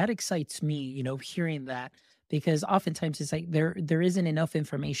exciting. And that excites me, hearing that, because oftentimes it's like there isn't enough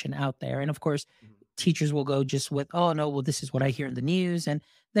information out there. And of course, Mhm. teachers will go just with, oh no, well, this is what I hear in the news. And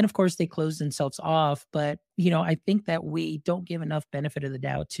then of course they close themselves off. But, I think that we don't give enough benefit of the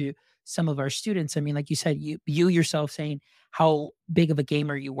doubt to some of our students. I mean, like you said, you yourself saying how big of a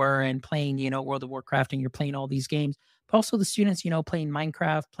gamer you were and playing, World of Warcraft, and you're playing all these games, but also the students, playing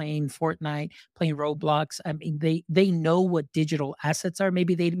Minecraft, playing Fortnite, playing Roblox. I mean, they know what digital assets are.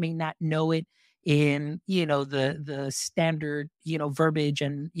 Maybe they may not know it in the standard verbiage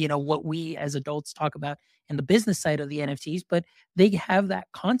and what we as adults talk about in the business side of the NFTs, but they have that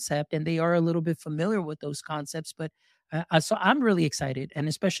concept and they are a little bit familiar with those concepts. But so I'm really excited, and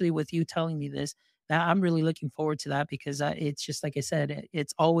especially with you telling me this, that I'm really looking forward to that, because it's just like I said,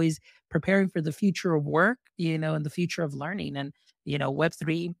 it's always preparing for the future of work, and the future of learning. And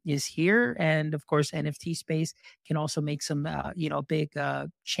Web3 is here, and of course NFT space can also make some big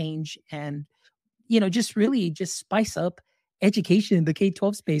change, and just really just spice up education in the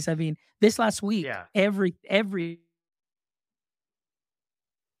K-12 space. I mean, this last week, Yeah. everybody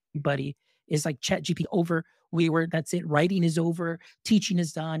is like chat GP over. That's it. Writing is over. Teaching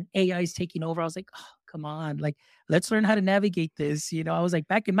is done. AI is taking over. I was like, oh, come on. Like, let's learn how to navigate this. I was like,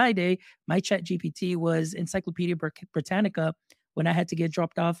 back in my day, my chat GPT was Encyclopedia Britannica when I had to get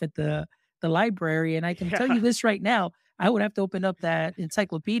dropped off at the library. And I can tell you Yeah. this right now, I would have to open up that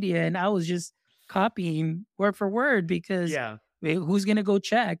encyclopedia, and I was just copying word for word, because Yeah. who's going to go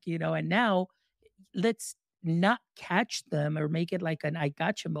check, and now let's not catch them or make it like an I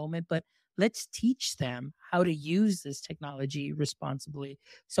gotcha moment, but let's teach them how to use this technology responsibly.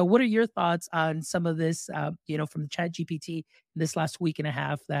 So, what are your thoughts on some of this, from the Chat GPT this last week and a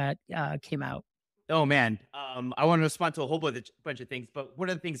half that came out? Oh man, I want to respond to a whole bunch of things, but one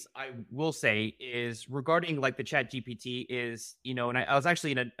of the things I will say is regarding like the Chat GPT is, and I was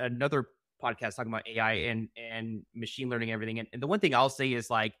actually in another podcast talking about AI and machine learning and everything, and the one thing I'll say is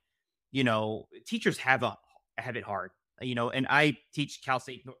like, teachers have it hard, and I teach Cal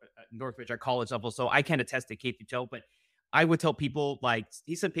State Northridge at college level, so I can attest to K through 12, but I would tell people like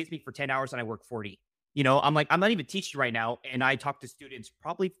he said pays me for 10 hours and I work 40. I'm like, I'm not even teaching right now. And I talk to students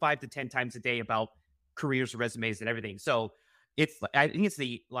probably 5 to 10 times a day about careers, resumes, and everything. So I think it's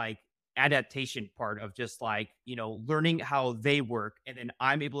the like adaptation part of just like, learning how they work. And then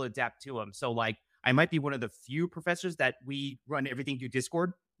I'm able to adapt to them. So like, I might be one of the few professors that we run everything through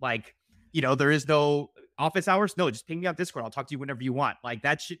Discord. Like, there is no office hours. No, just ping me on Discord. I'll talk to you whenever you want. Like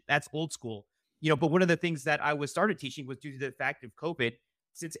that's old school. But one of the things that I was started teaching was due to the fact of COVID,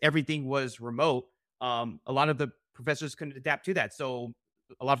 since everything was remote, a lot of the professors couldn't adapt to that. So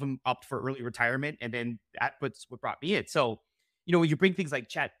a lot of them opt for early retirement. And then that's what brought me in. So, when you bring things like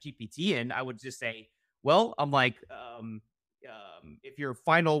Chat GPT in, I would just say, well, I'm like, if your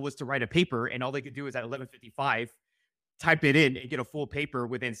final was to write a paper and all they could do is at 11:55, type it in and get a full paper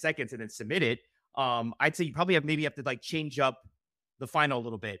within seconds and then submit it. I'd say you probably have to like change up the final a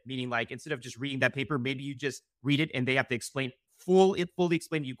little bit, meaning like instead of just reading that paper, maybe you just read it and they have to fully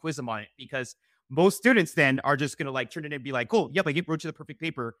explain to you, quiz them on it, because most students then are just going to like turn it in and be like, cool, yep, I wrote you the perfect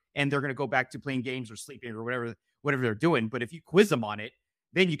paper, and they're going to go back to playing games or sleeping or whatever they're doing. But if you quiz them on it,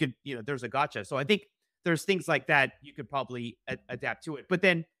 then you could, there's a gotcha. So I think there's things like that you could probably adapt to it. But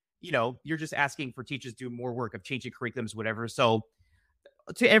then, you're just asking for teachers to do more work of changing curriculums, whatever. So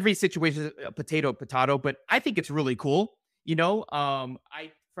to every situation, potato, but I think it's really cool.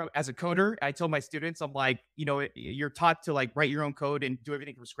 As a coder, I tell my students, I'm like, you're taught to like write your own code and do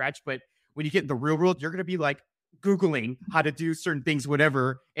everything from scratch. But when you get in the real world, you're going to be like Googling how to do certain things,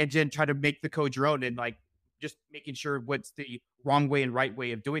 whatever, and then try to make the code your own and like just making sure what's the wrong way and right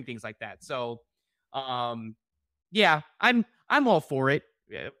way of doing things like that. So, yeah, I'm all for it.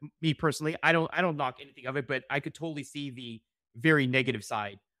 Me personally, I don't knock anything of it, but I could totally see the very negative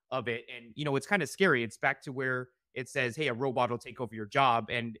side of it. And, it's kind of scary. It's back to where it says, hey, a robot will take over your job.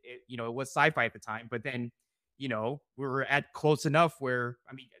 And, it was sci-fi at the time, but then, we're at close enough where,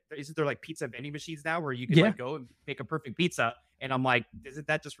 I mean, isn't there like pizza vending machines now where you can Yeah. like go and make a perfect pizza? And I'm like, isn't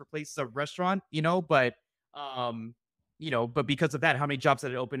that just replace a restaurant? Um, but because of that, how many jobs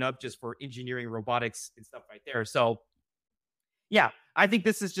did it open up just for engineering, robotics and stuff right there? So yeah, I think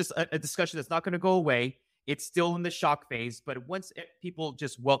this is just a discussion that's not going to go away. It's still in the shock phase, but once people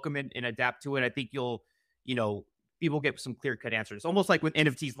just welcome it and adapt to it, I think you know, people get some clear cut answers. Almost like when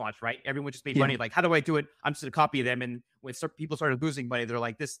NFTs launched, right? Everyone just made Yeah. money. Like, how do I do it? I'm just going to copy them. And when people started losing money, they're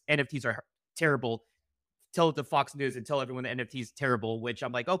like, this NFTs are terrible. Tell it to Fox News and tell everyone the NFT is terrible, which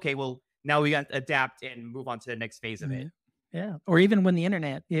I'm like, okay, well, now we got to adapt and move on to the next phase of Yeah. it. Yeah. Or even when the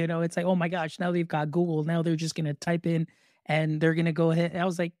internet, it's like, oh my gosh, now they've got Google. Now they're just going to type in and they're going to go ahead. I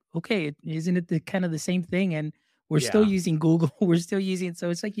was like, okay, isn't it the kind of the same thing? And we're still Yeah. using Google. We're still using, so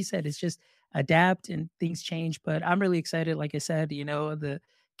it's like you said, it's just adapt and things change. But I'm really excited. Like I said, the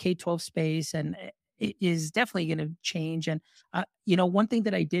K-12 space and it is definitely going to change. And, one thing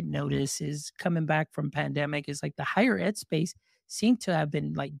that I did notice is coming back from pandemic is like the higher ed space seemed to have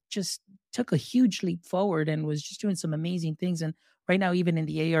been like just took a huge leap forward and was just doing some amazing things. And right now, even in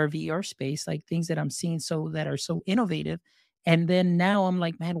the ARVR space, like things that I'm seeing that are so innovative. And then now I'm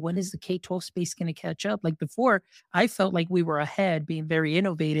like, man, when is the K-12 space going to catch up? Like before, I felt like we were ahead, being very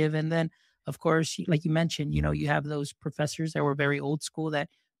innovative. And then, of course, like you mentioned, you have those professors that were very old school that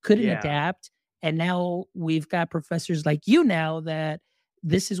couldn't Yeah. adapt. And now we've got professors like you now that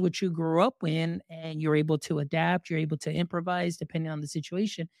this is what you grew up in and you're able to adapt, you're able to improvise depending on the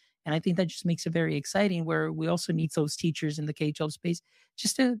situation. And I think that just makes it very exciting where we also need those teachers in the K-12 space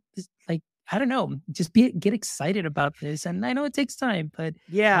just to like, I don't know, just get excited about this. And I know it takes time, but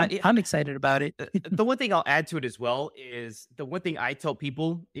Yeah. I'm excited about it. The one thing I'll add to it as well is the one thing I tell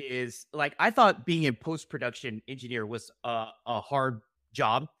people is like, I thought being a post production engineer was a hard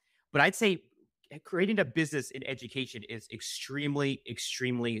job, but I'd say creating a business in education is extremely,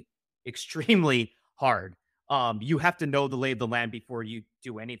 extremely, extremely hard. You have to know the lay of the land before you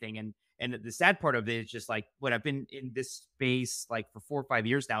do anything. And the sad part of it is just like when I've been in this space like for 4 or 5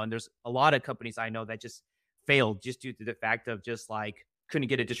 years now, and there's a lot of companies I know that just failed just due to the fact of just like couldn't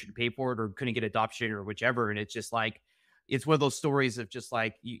get a district to pay for it or couldn't get adoption or whichever. And it's just like it's one of those stories of just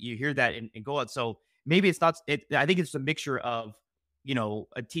like you hear that and go out. So maybe it's not it, I think it's a mixture of,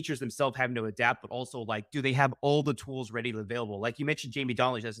 teachers themselves having to adapt, but also like, do they have all the tools readily available? Like you mentioned, Jamie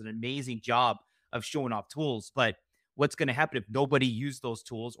Donnelly does an amazing job of showing off tools, but what's going to happen if nobody used those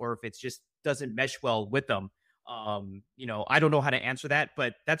tools, or if it's just doesn't mesh well with them? I don't know how to answer that,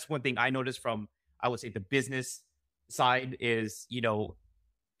 but that's one thing I noticed from, I would say, the business side is,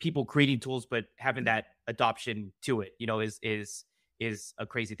 people creating tools, but having that adoption to it, is a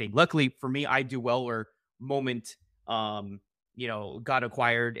crazy thing. Luckily for me, I do well where Moment, got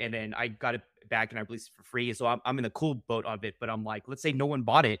acquired, and then I got it back and I released it for free. So I'm in the cool boat of it. But I'm like, let's say no one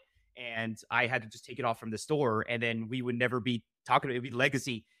bought it and I had to just take it off from the store, and then we would never be talking. It'd be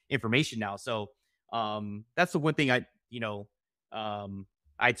legacy information now. So that's the one thing I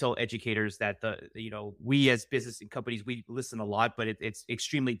tell educators that we as business and companies, we listen a lot, but it's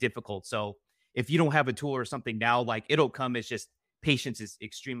extremely difficult. So if you don't have a tool or something now, like it'll come. It's just patience is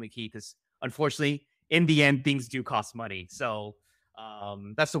extremely key, because unfortunately, in the end, things do cost money. So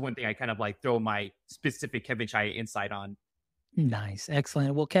that's the one thing I kind of like throw my specific Kevin Chaya insight on. Nice.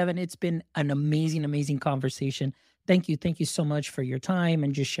 Excellent. Well, Kevin, it's been an amazing, amazing conversation. Thank you. Thank you so much for your time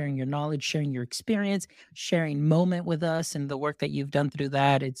and just sharing your knowledge, sharing your experience, sharing Moment with us and the work that you've done through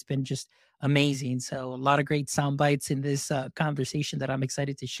that. It's been just amazing. So, a lot of great sound bites in this conversation that I'm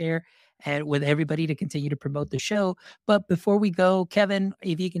excited to share and with everybody to continue to promote the show. But before we go, Kevin,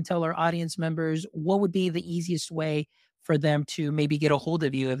 if you can tell our audience members what would be the easiest way for them to maybe get a hold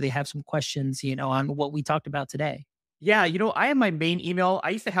of you if they have some questions, on what we talked about today. Yeah, I have my main email. I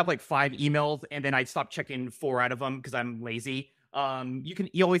used to have like 5 emails, and then I stopped checking 4 out of them because I'm lazy.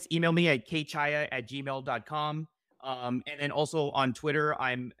 You always email me at kchaya@gmail.com. And then also on Twitter,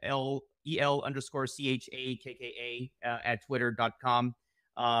 I'm LEL_CHAKKA at twitter.com.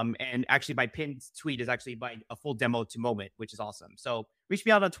 And actually my pinned tweet is actually a full demo to Moment, which is awesome. So reach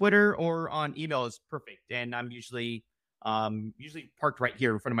me out on Twitter or on email is perfect. And I'm usually parked right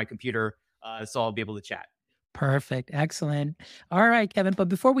here in front of my computer. So I'll be able to chat. Perfect. Excellent. All right, Kevin. But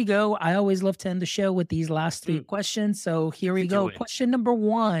before we go, I always love to end the show with these last three questions. So here we go. Question number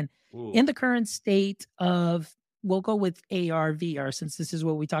one. Ooh. In the current state of, we'll go with ARVR since this is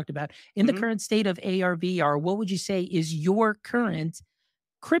what we talked about. In the current state of ARVR, what would you say is your current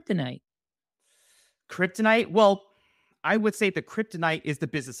kryptonite? Kryptonite? Well, I would say the kryptonite is the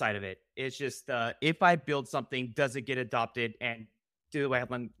business side of it. It's just if I build something, does it get adopted, and do I have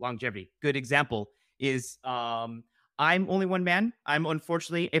longevity? Good example is I'm only one man. I'm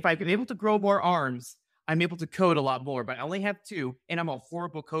unfortunately, if I'm able to grow more arms, I'm able to code a lot more, but I only have 2, and I'm a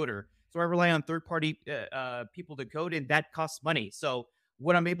horrible coder. So I rely on third-party people to code, and that costs money. So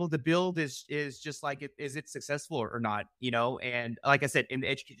what I'm able to build is just like, is it successful or not? And like I said, in the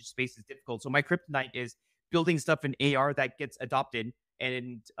education space, is difficult. So my kryptonite is building stuff in AR that gets adopted,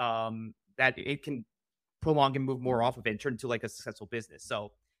 and that it can prolong and move more off of it and turn into like a successful business.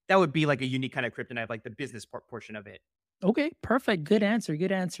 So that would be like a unique kind of kryptonite, like the business portion of it. Okay, perfect. Good answer.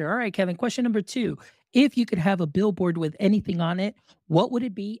 Good answer. All right, Kevin. Question number 2. If you could have a billboard with anything on it, what would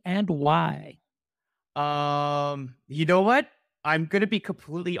it be and why? You know what? I'm going to be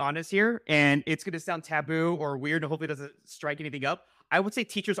completely honest here, and it's going to sound taboo or weird, and hopefully it doesn't strike anything up. I would say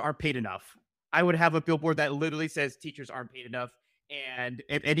teachers aren't paid enough. I would have a billboard that literally says teachers aren't paid enough. And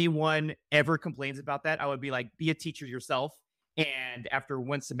if anyone ever complains about that, I would be like, be a teacher yourself. And after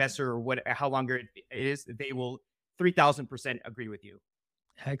one semester or how longer it is, they will 3000% agree with you.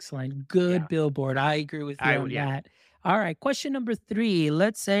 Excellent. Good billboard. I agree with you on that. All right. Question number 3.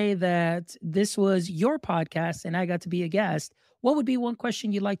 Let's say that this was your podcast and I got to be a guest. What would be one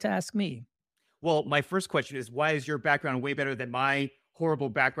question you'd like to ask me? Well, my first question is, why is your background way better than my horrible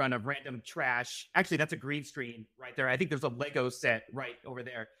background of random trash? Actually, that's a green screen right there. I think there's a Lego set right over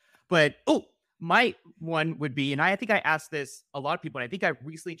there. But, my one would be, and I think I asked this a lot of people, and I think I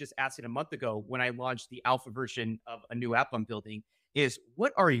recently just asked it a month ago when I launched the alpha version of a new app I'm building, is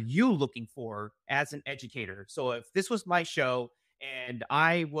what are you looking for as an educator? So if this was my show and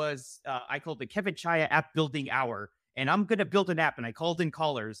I called the Kevin Chaya App Building Hour, and I'm going to build an app, and I called in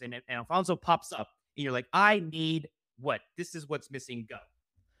callers, and Alfonso pops up, and you're like, I need what? This is what's missing.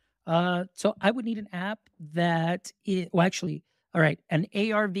 Go. So I would need an app all right, an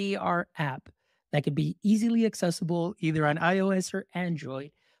ARVR app that could be easily accessible either on iOS or Android,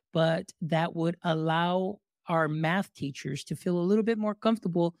 but that would allow our math teachers to feel a little bit more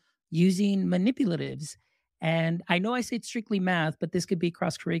comfortable using manipulatives. And I know I said strictly math, but this could be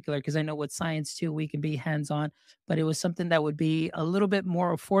cross-curricular because I know with science too, we can be hands-on, but it was something that would be a little bit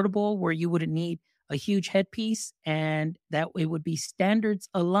more affordable where you wouldn't need a huge headpiece and that it would be standards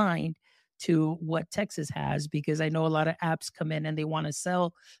aligned to what Texas has, because I know a lot of apps come in and they want to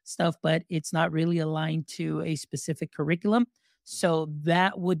sell stuff, but it's not really aligned to a specific curriculum. So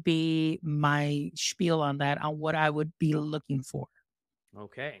that would be my spiel on that, on what I would be looking for.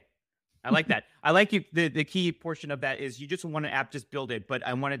 Okay. I like that. I like you. The key portion of that is you just want an app, just build it, but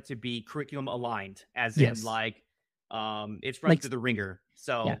I want it to be curriculum aligned, as in Yes. like it's run Like, through the ringer.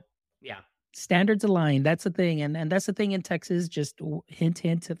 So yeah, yeah. standards aligned. That's the thing. And that's the thing in Texas. Just hint,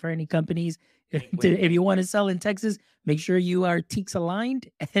 hint for any companies. Wink, wink. If you want to sell in Texas, make sure you are TEKS aligned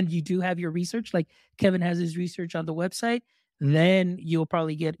and you do have your research. Like Kevin has his research on the website, then you'll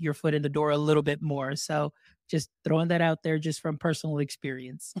probably get your foot in the door a little bit more. So just throwing that out there just from personal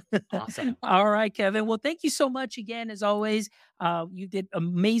experience. Awesome. All right, Kevin. Well, thank you so much again, as always. You did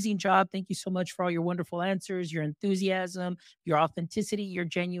amazing job. Thank you so much for all your wonderful answers, your enthusiasm, your authenticity, your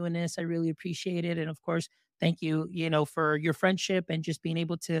genuineness. I really appreciate it. And of course, thank you, for your friendship and just being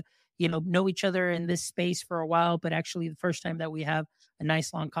able to, know each other in this space for a while, but actually the first time that we have a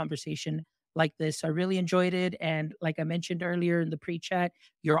nice long conversation like this. I really enjoyed it. And like I mentioned earlier in the pre-chat,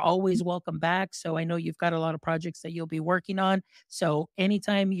 you're always welcome back. So I know you've got a lot of projects that you'll be working on. So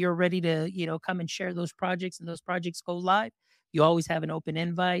anytime you're ready to, come and share those projects and those projects go live, you always have an open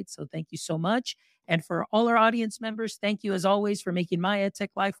invite. So thank you so much. And for all our audience members, thank you as always for making My EdTech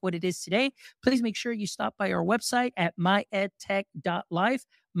Life what it is today. Please make sure you stop by our website at myedtech.life,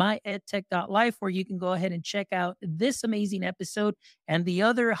 myedtech.life, where you can go ahead and check out this amazing episode and the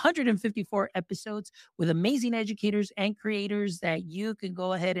other 154 episodes with amazing educators and creators that you can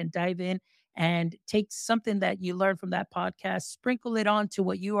go ahead and dive in and take something that you learned from that podcast, sprinkle it on to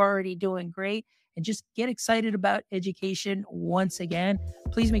what you are already doing great, and just get excited about education once again.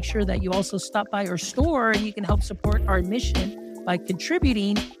 Please make sure that you also stop by our store and you can help support our mission by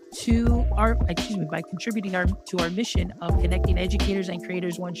contributing to our mission of connecting educators and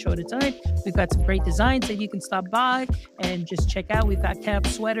creators one show at a time. We've got some great designs that you can stop by and just check out. We've got cap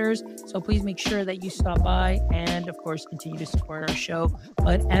sweaters, so please make sure that you stop by and of course continue to support our show.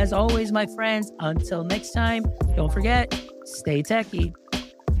 But as always, my friends, until next time, don't forget, stay techie.